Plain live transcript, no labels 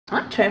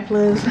Hi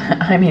travellers,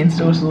 I'm Anne's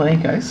daughter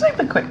Lego.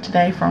 Super quick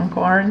today from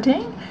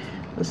quarantine.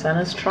 The sun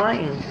is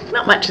trying.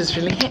 Not much is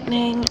really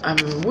happening.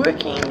 I'm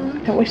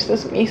working. I wish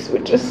this mess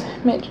would just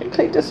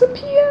magically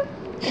disappear.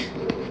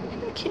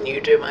 Can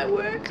you do my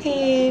work?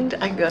 And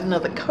I got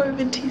another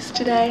COVID test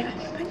today. I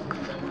think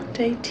on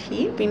day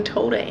 10. Been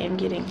told I am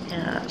getting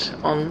out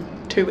on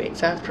 2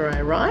 weeks after I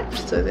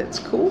arrived, so that's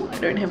cool. I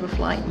don't have a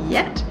flight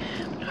yet,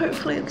 but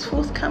hopefully it's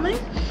forthcoming.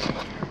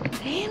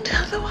 And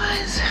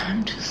otherwise,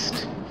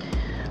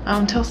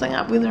 I'm tossing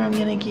up whether I'm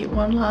going to get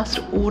one last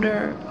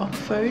order of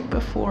food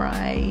before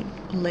I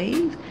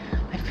leave.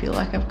 I feel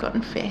like I've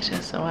gotten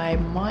fatter, so I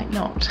might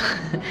not.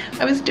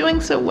 I was doing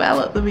so well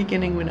at the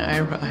beginning when I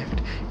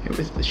arrived. It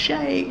was the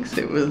shakes,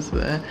 it was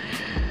the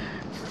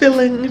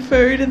filling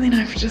food, and then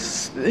I've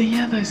just,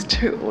 those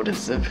 2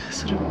 orders of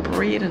sort of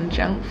bread and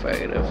junk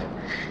food have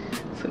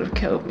sort of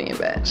killed me a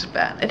bit.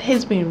 But it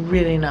has been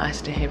really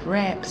nice to have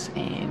wraps,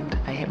 and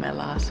I had my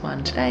last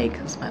one today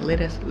because my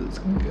lettuce is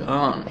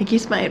gone. I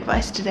guess my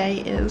advice today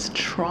is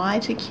try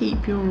to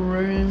keep your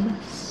room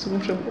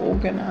sort of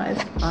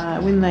organised.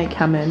 When they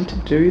come in to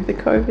do the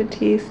COVID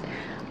test,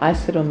 I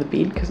sit on the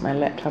bed because my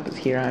laptop is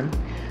here. I'm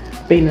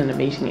been in a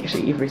meeting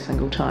actually every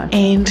single time,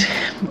 and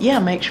yeah,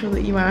 make sure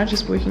that you are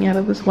just working out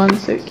of this one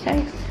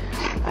suitcase.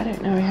 I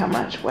don't know how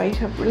much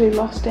weight I've really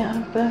lost out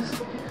of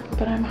this,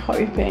 but I'm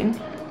hoping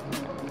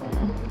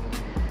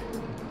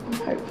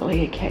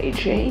hopefully a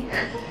kg.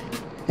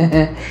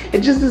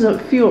 It just doesn't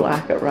feel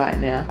like it right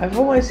now. I've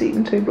almost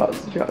eaten 2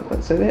 blocks of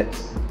chocolate, so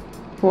that's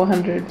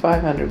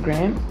 500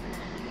 grams,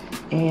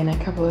 and a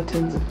couple of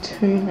tins of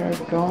tuna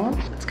have gone.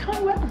 It's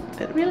going well.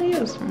 It really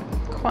is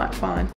quite fine.